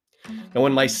And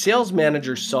when my sales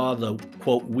manager saw the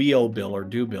quote WEO bill or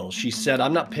due bill, she said,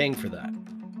 "I'm not paying for that."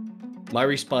 My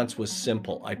response was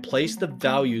simple. I placed the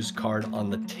values card on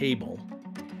the table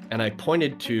and I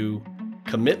pointed to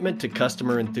commitment to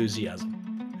customer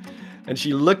enthusiasm. And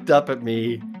she looked up at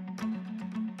me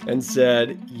and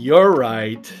said, "You're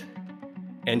right."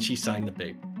 And she signed the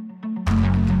paper.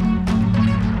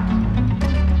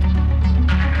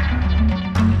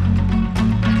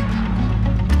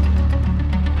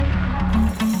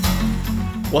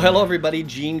 Well, hello, everybody.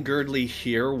 Gene Girdley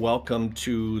here. Welcome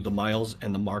to the Miles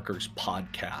and the Markers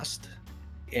podcast.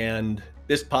 And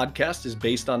this podcast is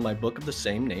based on my book of the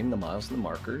same name, The Miles and the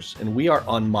Markers. And we are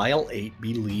on mile 8,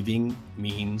 Believing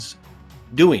Means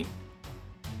Doing.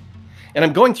 And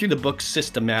I'm going through the book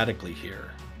systematically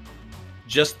here,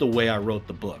 just the way I wrote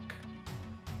the book.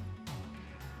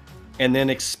 And then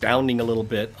expounding a little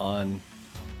bit on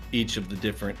each of the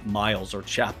different miles or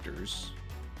chapters,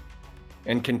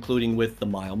 and concluding with the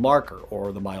mile marker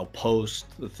or the mile post,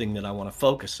 the thing that I want to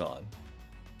focus on.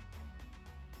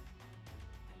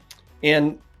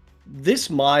 And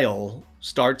this mile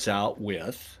starts out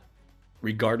with,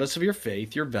 regardless of your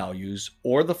faith, your values,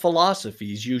 or the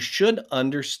philosophies, you should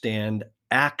understand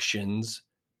actions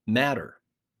matter.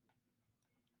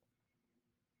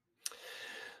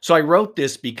 So I wrote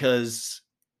this because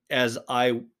as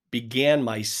I began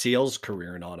my sales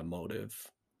career in automotive,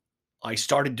 I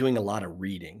started doing a lot of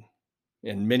reading.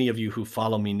 And many of you who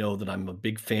follow me know that I'm a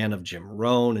big fan of Jim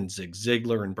Rohn and Zig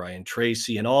Ziglar and Brian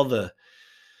Tracy and all the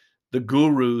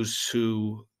gurus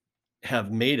who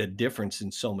have made a difference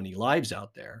in so many lives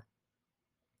out there.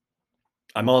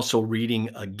 I'm also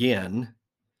reading again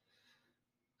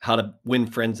How to Win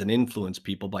Friends and Influence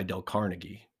People by Dale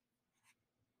Carnegie.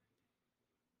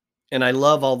 And I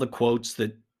love all the quotes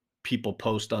that people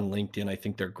post on LinkedIn. I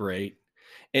think they're great.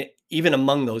 And even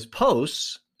among those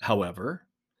posts, however,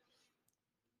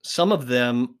 some of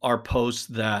them are posts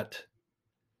that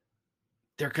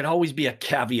there could always be a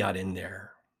caveat in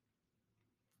there.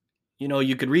 You know,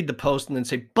 you could read the post and then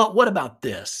say, "But what about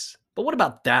this? But what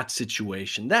about that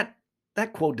situation? That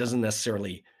quote doesn't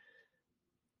necessarily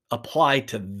apply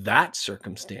to that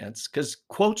circumstance," because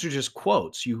quotes are just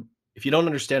quotes. If you don't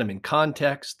understand them in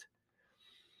context,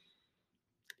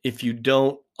 if you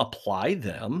don't apply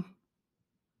them,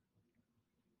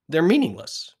 they're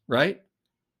meaningless, right?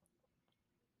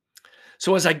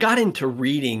 So as I got into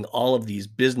reading all of these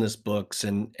business books,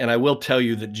 and I will tell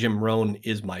you that Jim Rohn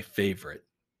is my favorite.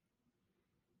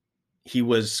 He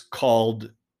was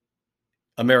called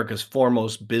America's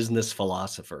foremost business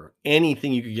philosopher.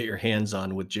 Anything you could get your hands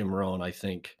on with Jim Rohn, I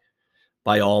think,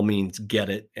 by all means, get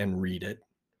it and read it.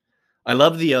 I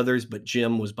love the others, but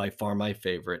Jim was by far my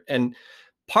favorite. And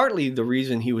partly the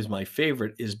reason he was my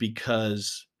favorite is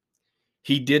because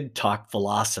he did talk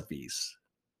philosophies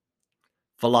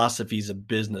of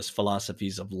business,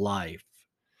 philosophies of life.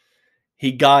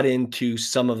 He got into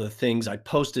some of the things. I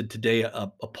posted today a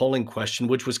polling question,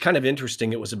 which was kind of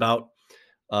interesting. It was about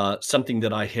something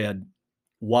that I had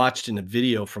watched in a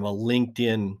video from a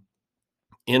LinkedIn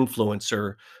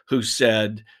influencer who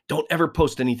said, "Don't ever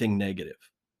post anything negative."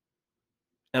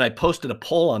 And I posted a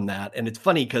poll on that. And it's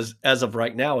funny because as of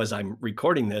right now, as I'm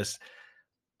recording this,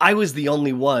 I was the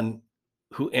only one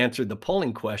who answered the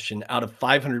polling question out of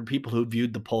 500 people who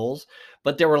viewed the polls,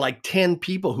 but there were like 10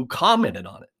 people who commented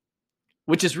on it,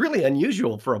 which is really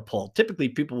unusual for a poll. Typically,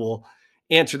 people will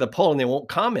answer the poll and they won't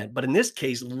comment. But in this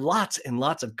case, lots and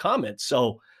lots of comments.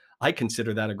 So I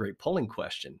consider that a great polling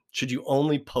question. Should you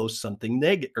only post something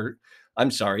negative? Or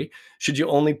I'm sorry, should you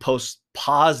only post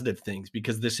positive things?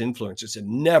 Because this influencer said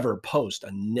never post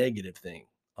a negative thing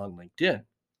on LinkedIn.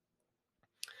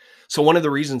 So one of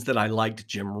the reasons that I liked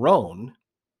Jim Rohn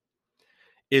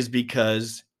is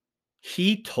because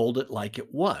he told it like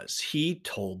it was. He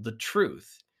told the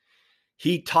truth.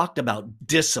 He talked about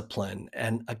discipline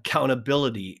and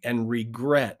accountability and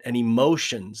regret and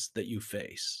emotions that you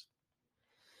face.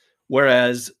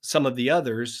 Whereas some of the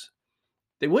others,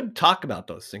 they would talk about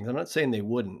those things. I'm not saying they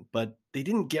wouldn't, but they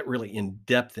didn't get really in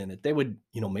depth in it. They would,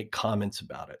 make comments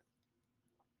about it.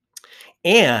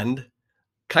 And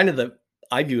kind of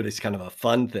I view it as kind of a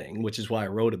fun thing, which is why I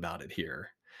wrote about it here.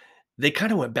 They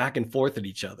kind of went back and forth at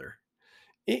each other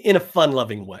in a fun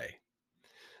loving way.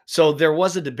 So there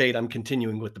was a debate. I'm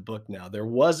continuing with the book now. There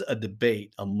was a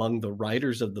debate among the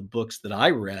writers of the books that I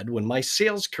read when my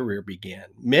sales career began.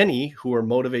 Many who are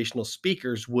motivational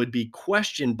speakers would be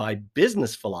questioned by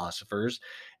business philosophers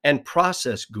and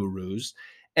process gurus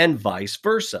and vice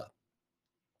versa.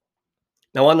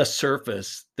 Now, on the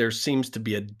surface, there seems to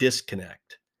be a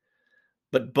disconnect,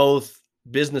 but both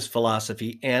business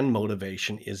philosophy and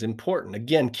motivation is important.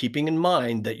 Again, keeping in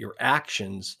mind that your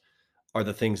actions are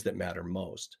the things that matter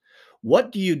most.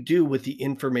 What do you do with the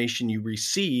information you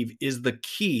receive is the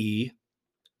key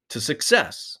to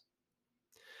success.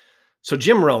 So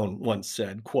Jim Rohn once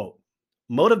said, quote,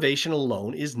 motivation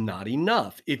alone is not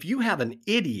enough. If you have an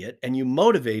idiot and you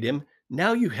motivate him,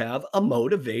 now you have a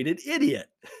motivated idiot.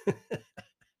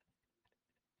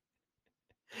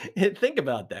 Think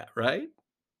about that, right?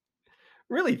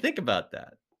 Really think about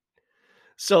that.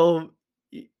 So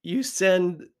you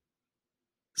send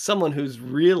someone who's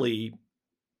really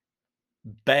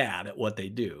bad at what they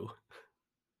do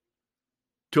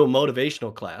to a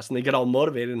motivational class and they get all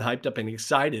motivated and hyped up and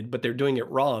excited, but they're doing it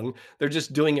wrong. They're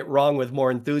just doing it wrong with more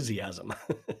enthusiasm.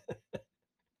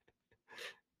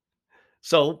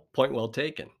 So, point well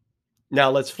taken. Now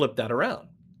let's flip that around.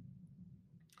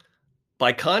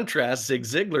 By contrast, Zig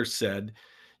Ziglar said,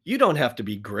 you don't have to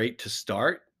be great to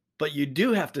start, but you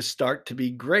do have to start to be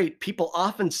great. People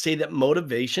often say that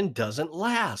motivation doesn't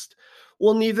last.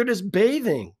 Well, neither does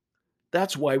bathing.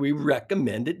 That's why we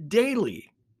recommend it daily.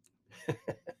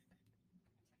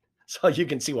 So you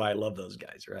can see why I love those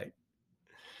guys, right?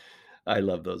 I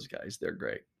love those guys. They're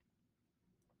great.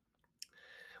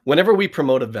 Whenever we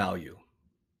promote a value,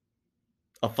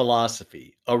 a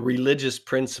philosophy, a religious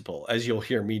principle, as you'll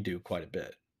hear me do quite a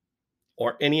bit,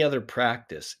 or any other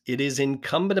practice, it is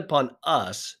incumbent upon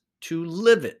us to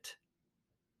live it.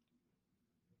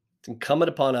 It's incumbent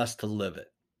upon us to live it.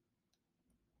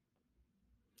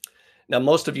 Now,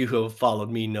 most of you who have followed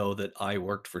me know that I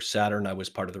worked for Saturn. I was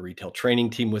part of the retail training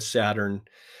team with Saturn.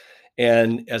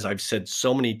 And as I've said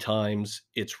so many times,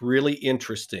 it's really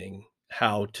interesting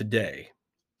how today,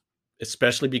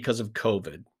 especially because of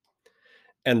COVID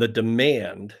and the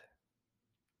demand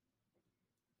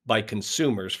by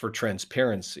consumers for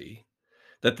transparency,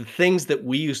 that the things that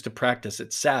we used to practice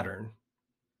at Saturn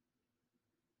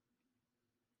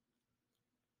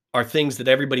are things that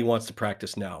everybody wants to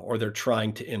practice now or they're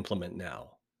trying to implement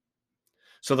now.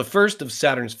 So the first of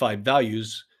Saturn's 5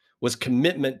 values was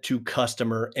commitment to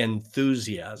customer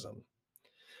enthusiasm.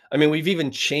 I mean, we've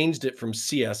even changed it from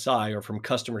CSI or from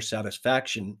customer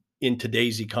satisfaction in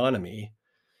today's economy.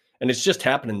 And it's just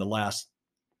happened in the last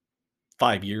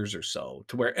 5 years or so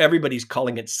to where everybody's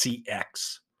calling it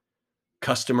CX,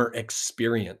 customer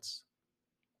experience.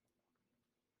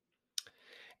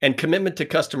 And commitment to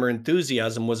customer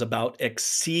enthusiasm was about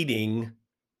exceeding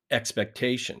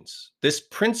expectations. This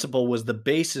principle was the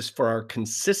basis for our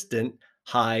consistent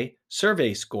high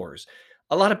survey scores.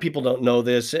 A lot of people don't know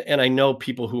this, and I know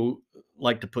people who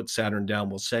like to put Saturn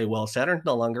down will say, well, Saturn's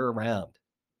no longer around.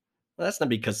 Well, that's not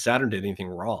because Saturn did anything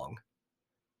wrong.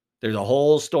 There's a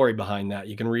whole story behind that.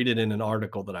 You can read it in an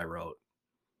article that I wrote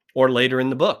or later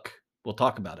in the book. We'll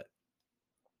talk about it.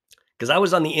 Because I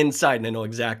was on the inside and I know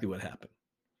exactly what happened.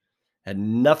 Had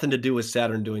nothing to do with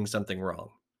Saturn doing something wrong.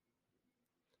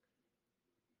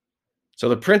 So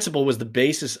the principle was the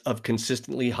basis of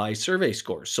consistently high survey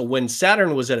scores. So when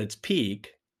Saturn was at its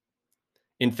peak,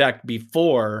 in fact,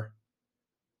 before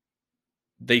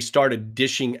they started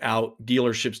dishing out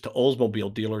dealerships to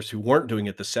Oldsmobile dealers who weren't doing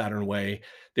it the Saturn way,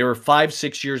 there were 5,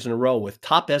 6 years in a row with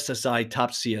top SSI,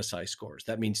 top CSI scores.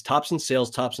 That means tops in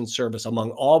sales, tops in service among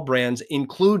all brands,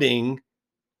 including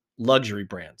luxury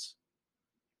brands.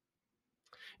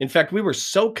 In fact, we were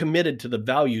so committed to the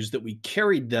values that we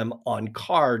carried them on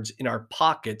cards in our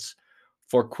pockets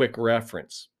for quick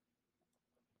reference.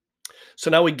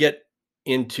 So now we get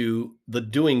into the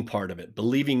doing part of it.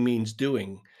 Believing means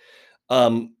doing.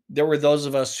 There were those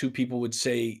of us who people would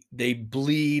say they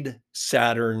bleed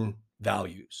Saturn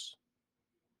values.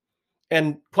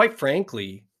 And quite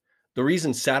frankly, the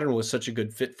reason Saturn was such a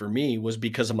good fit for me was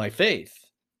because of my faith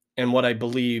and what I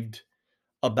believed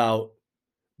about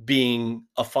being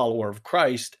a follower of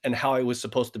Christ and how I was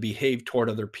supposed to behave toward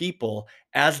other people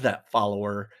as that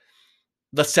follower.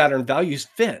 The Saturn values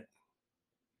fit,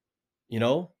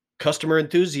 customer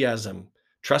enthusiasm,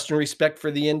 trust and respect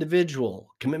for the individual,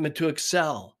 commitment to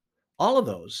excel, all of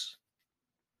those,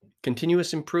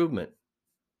 continuous improvement.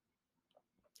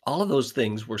 All of those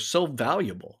things were so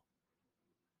valuable.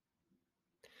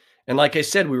 And like I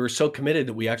said, we were so committed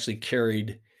that we actually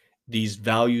carried these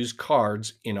values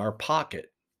cards in our pocket,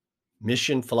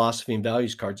 mission, philosophy, and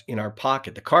values cards in our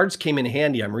pocket. The cards came in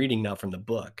handy. I'm reading now from the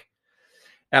book.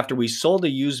 After we sold a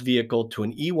used vehicle to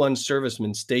an E1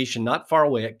 serviceman stationed not far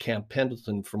away at Camp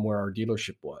Pendleton from where our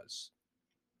dealership was.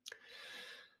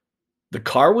 The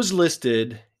car was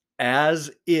listed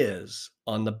as is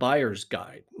on the buyer's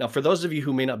guide. Now, for those of you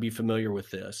who may not be familiar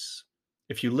with this,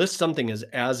 if you list something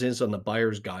as is on the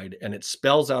buyer's guide and it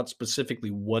spells out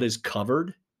specifically what is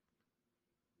covered,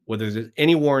 whether there's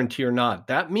any warranty or not.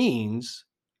 That means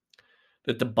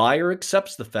that the buyer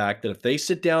accepts the fact that if they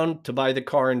sit down to buy the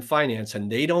car in finance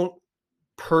and they don't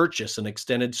purchase an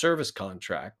extended service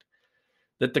contract,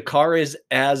 that the car is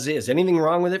as is. Anything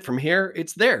wrong with it from here,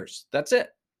 it's theirs. That's it.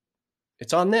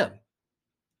 It's on them.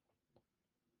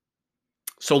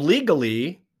 So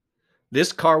legally,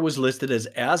 this car was listed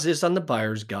as is on the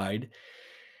buyer's guide.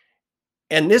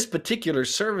 And this particular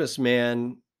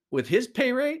serviceman, with his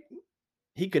pay rate,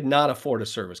 he could not afford a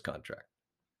service contract.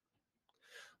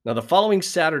 Now, the following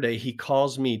Saturday, he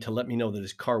calls me to let me know that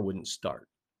his car wouldn't start.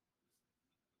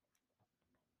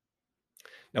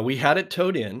 Now, we had it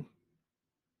towed in,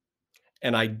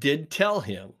 and I did tell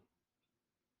him,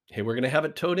 hey, we're going to have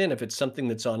it towed in. If it's something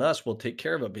that's on us, we'll take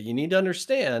care of it. But you need to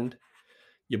understand,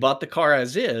 you bought the car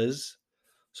as is.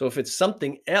 So if it's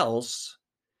something else,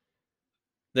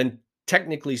 then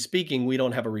technically speaking, we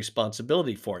don't have a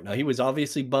responsibility for it. Now, he was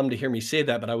obviously bummed to hear me say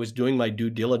that, but I was doing my due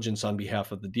diligence on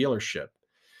behalf of the dealership.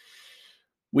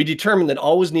 We determined that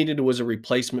all was needed was a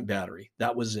replacement battery.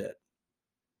 That was it.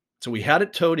 So we had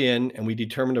it towed in and we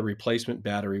determined a replacement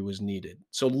battery was needed.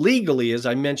 So legally, as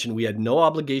I mentioned, we had no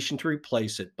obligation to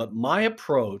replace it, but my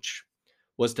approach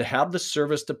was to have the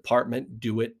service department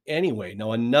do it anyway.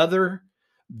 Now, another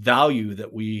value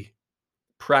that we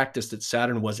practiced at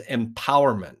Saturn was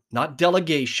empowerment, not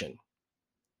delegation,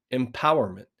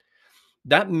 empowerment.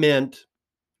 That meant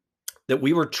that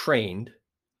we were trained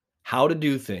how to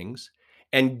do things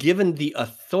and given the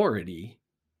authority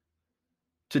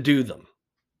to do them.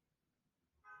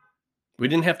 We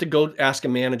didn't have to go ask a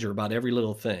manager about every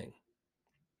little thing,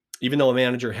 even though a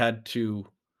manager had to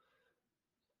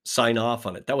sign off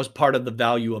on it. That was part of the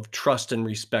value of trust and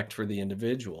respect for the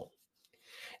individual.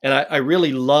 And I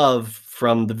really love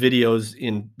from the videos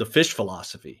in the fish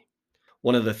philosophy,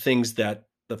 one of the things that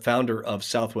the founder of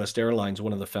Southwest Airlines,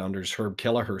 one of the founders, Herb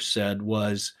Kelleher, said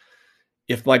was,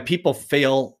 if my people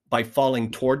fail by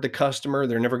falling toward the customer,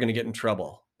 they're never going to get in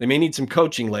trouble. They may need some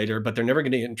coaching later, but they're never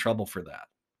going to get in trouble for that.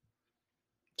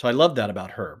 So I love that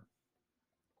about Herb.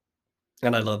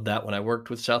 And I love that when I worked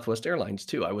with Southwest Airlines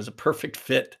too. I was a perfect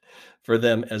fit for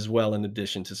them as well, in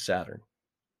addition to Saturn.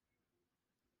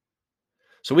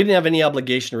 So we didn't have any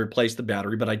obligation to replace the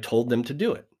battery, but I told them to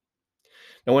do it.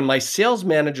 Now, when my sales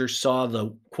manager saw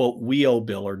the quote WEO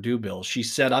bill or due bill, she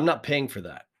said, I'm not paying for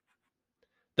that.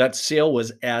 That sale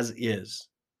was as is,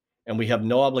 and we have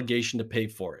no obligation to pay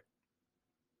for it.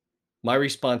 My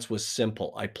response was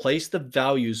simple. I placed the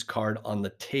values card on the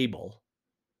table.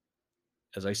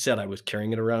 As I said, I was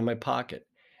carrying it around in my pocket,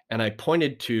 and I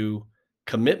pointed to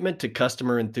commitment to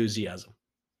customer enthusiasm.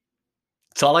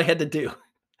 That's all I had to do.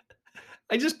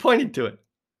 I just pointed to it.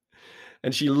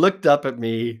 And she looked up at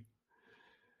me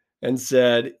and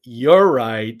said, "You're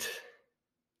right."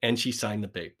 And she signed the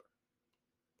paper.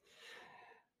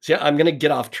 See, I'm going to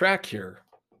get off track here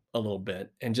a little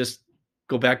bit and just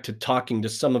go back to talking to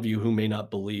some of you who may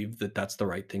not believe that that's the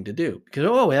right thing to do. Because,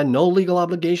 oh, I had no legal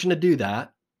obligation to do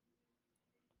that.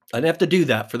 I didn't have to do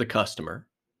that for the customer.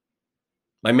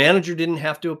 My manager didn't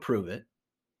have to approve it.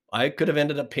 I could have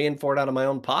ended up paying for it out of my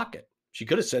own pocket. She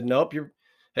could have said, nope,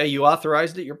 hey, you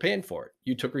authorized it, you're paying for it.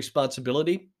 You took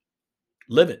responsibility,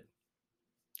 live it.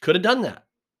 Could have done that.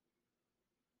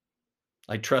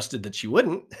 I trusted that she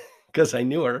wouldn't because I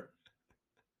knew her.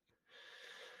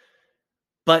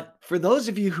 But for those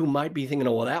of you who might be thinking,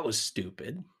 oh, well, that was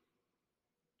stupid.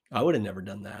 I would have never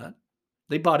done that.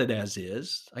 They bought it as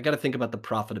is. I got to think about the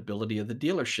profitability of the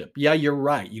dealership. Yeah, you're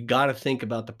right. You got to think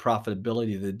about the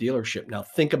profitability of the dealership. Now,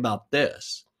 think about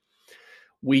this.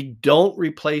 We don't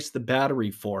replace the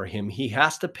battery for him. He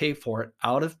has to pay for it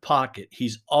out of pocket.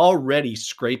 He's already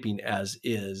scraping as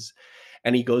is.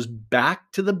 And he goes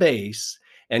back to the base,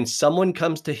 and someone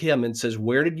comes to him and says,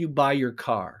 where did you buy your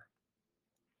car?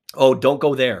 Oh, don't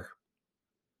go there.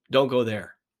 Don't go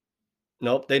there.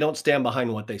 Nope, they don't stand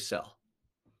behind what they sell.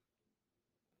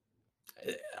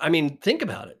 I mean, think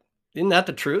about it. Isn't that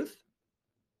the truth?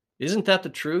 Isn't that the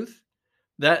truth?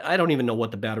 That I don't even know what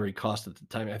the battery cost at the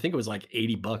time. I think it was like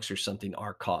 $80 or something,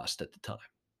 our cost at the time.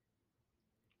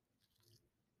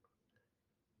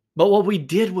 But what we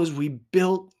did was we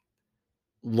built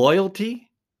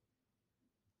loyalty.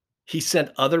 He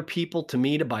sent other people to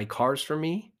me to buy cars from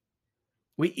me.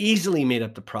 We easily made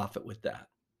up the profit with that.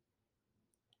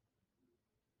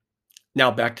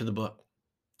 Now back to the book.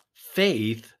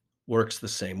 Faith works the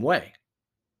same way.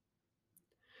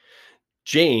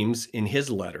 James, in his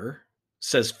letter,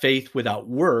 says faith without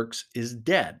works is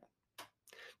dead.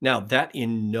 Now, that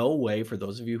in no way, for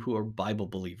those of you who are Bible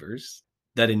believers,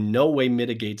 that in no way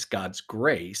mitigates God's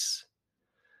grace.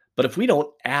 But if we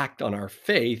don't act on our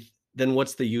faith, then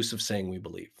what's the use of saying we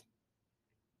believe?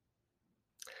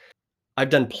 I've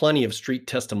done plenty of street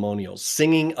testimonials,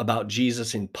 singing about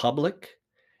Jesus in public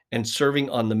and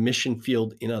serving on the mission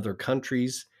field in other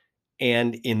countries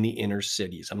and in the inner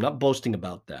cities. I'm not boasting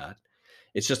about that.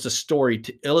 It's just a story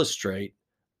to illustrate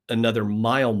another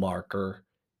mile marker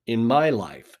in my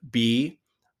life. Be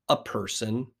a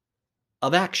person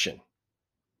of action.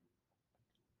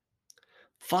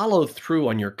 Follow through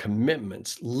on your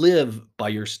commitments. Live by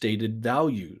your stated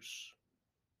values.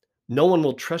 No one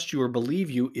will trust you or believe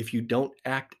you if you don't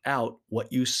act out what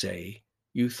you say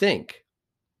you think.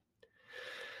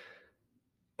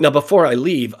 Now, before I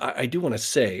leave, I do want to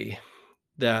say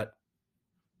that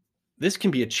this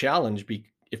can be a challenge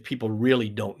if people really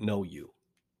don't know you.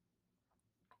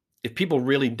 If people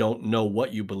really don't know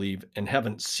what you believe and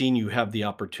haven't seen you have the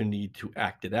opportunity to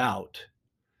act it out,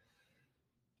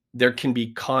 there can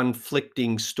be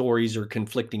conflicting stories or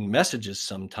conflicting messages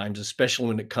sometimes, especially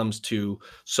when it comes to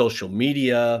social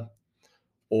media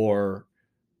or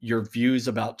your views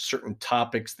about certain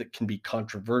topics that can be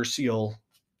controversial.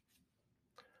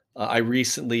 I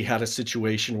recently had a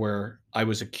situation where I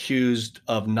was accused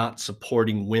of not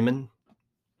supporting women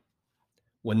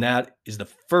when that is the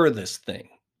furthest thing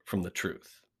from the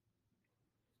truth.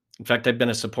 In fact, I've been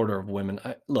a supporter of women.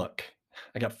 Look,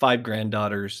 I got 5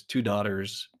 granddaughters, 2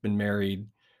 daughters, been married,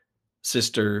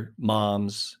 sister,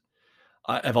 moms.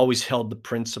 I've always held the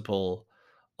principle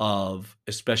of,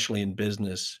 especially in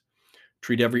business,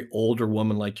 treat every older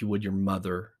woman like you would your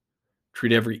mother.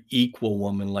 Treat every equal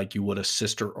woman like you would a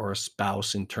sister or a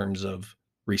spouse in terms of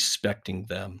respecting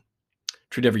them.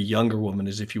 Treat every younger woman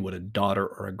as if you would a daughter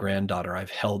or a granddaughter.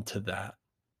 I've held to that.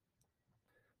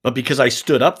 But because I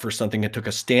stood up for something and took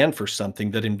a stand for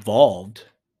something that involved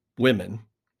women,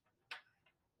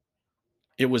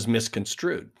 it was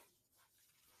misconstrued.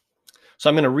 So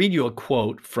I'm going to read you a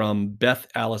quote from Beth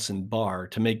Allison Barr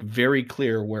to make very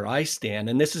clear where I stand.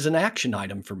 And this is an action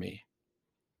item for me.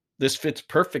 This fits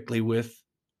perfectly with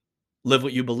Live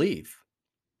What You Believe.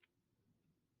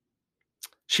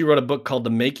 She wrote a book called The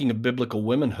Making of Biblical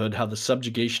Womanhood: How the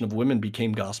Subjugation of Women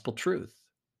Became Gospel Truth.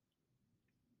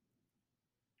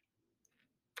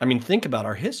 I mean, think about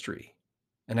our history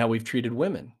and how we've treated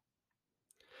women.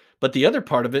 But the other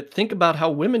part of it, think about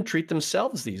how women treat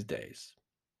themselves these days.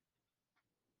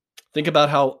 Think about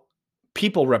how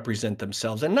people represent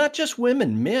themselves, and not just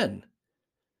women, men.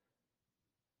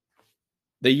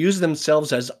 They use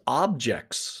themselves as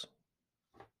objects.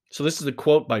 So this is a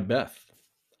quote by Beth.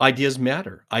 Ideas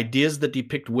matter. Ideas that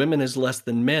depict women as less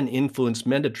than men influence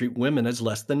men to treat women as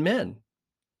less than men.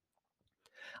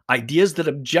 Ideas that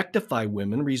objectify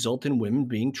women result in women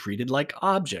being treated like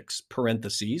objects,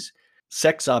 parentheses,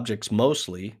 sex objects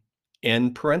mostly,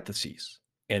 end parentheses,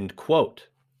 end quote.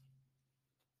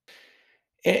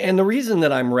 And the reason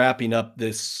that I'm wrapping up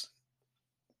this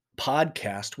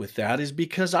podcast with that is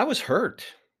because I was hurt.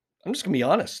 I'm just going to be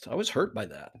honest. I was hurt by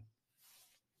that.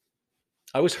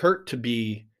 I was hurt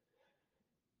to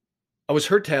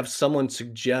have someone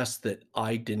suggest that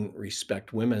I didn't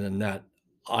respect women and that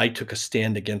I took a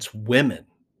stand against women.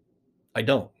 I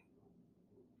don't.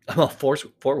 I'm all for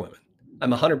women.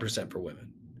 I'm 100% for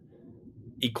women.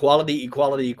 Equality,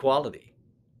 equality, equality.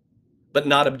 But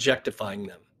not objectifying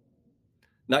them.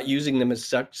 Not using them as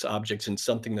sex objects in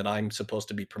something that I'm supposed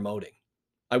to be promoting.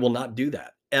 I will not do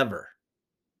that, ever.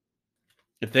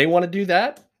 If they want to do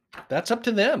that, that's up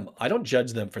to them. I don't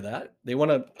judge them for that. They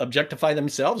want to objectify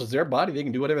themselves. It's their body. They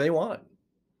can do whatever they want.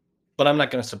 But I'm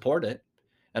not going to support it,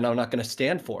 and I'm not going to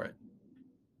stand for it.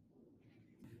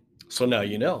 So now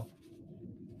you know.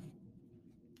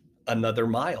 Another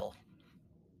mile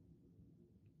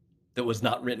that was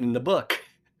not written in the book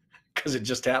because it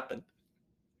just happened.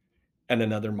 And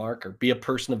another marker. Be a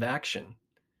person of action.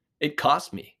 It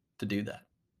cost me to do that.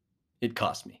 It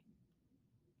cost me.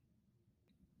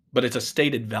 But it's a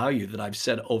stated value that I've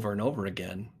said over and over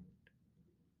again,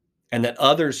 and that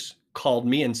others called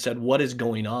me and said, "What is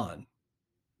going on?"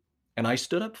 And I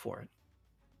stood up for it.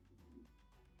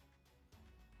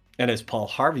 And as Paul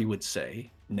Harvey would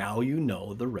say, now you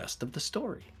know the rest of the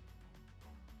story.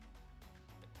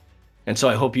 And so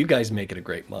I hope you guys make it a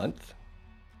great month.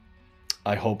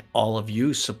 I hope all of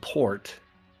you support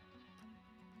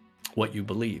what you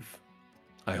believe.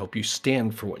 I hope you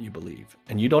stand for what you believe.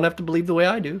 And you don't have to believe the way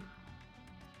I do,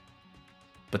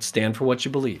 but stand for what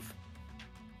you believe.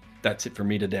 That's it for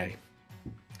me today.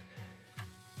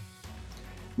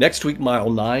 Next week,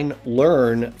 Mile 9,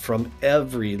 learn from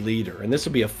every leader. And this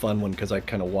will be a fun one because I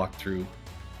kind of walked through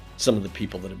some of the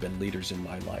people that have been leaders in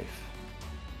my life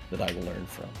that I will learn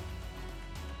from.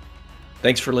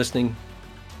 Thanks for listening.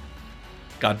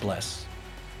 God bless,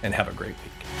 and have a great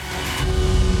week.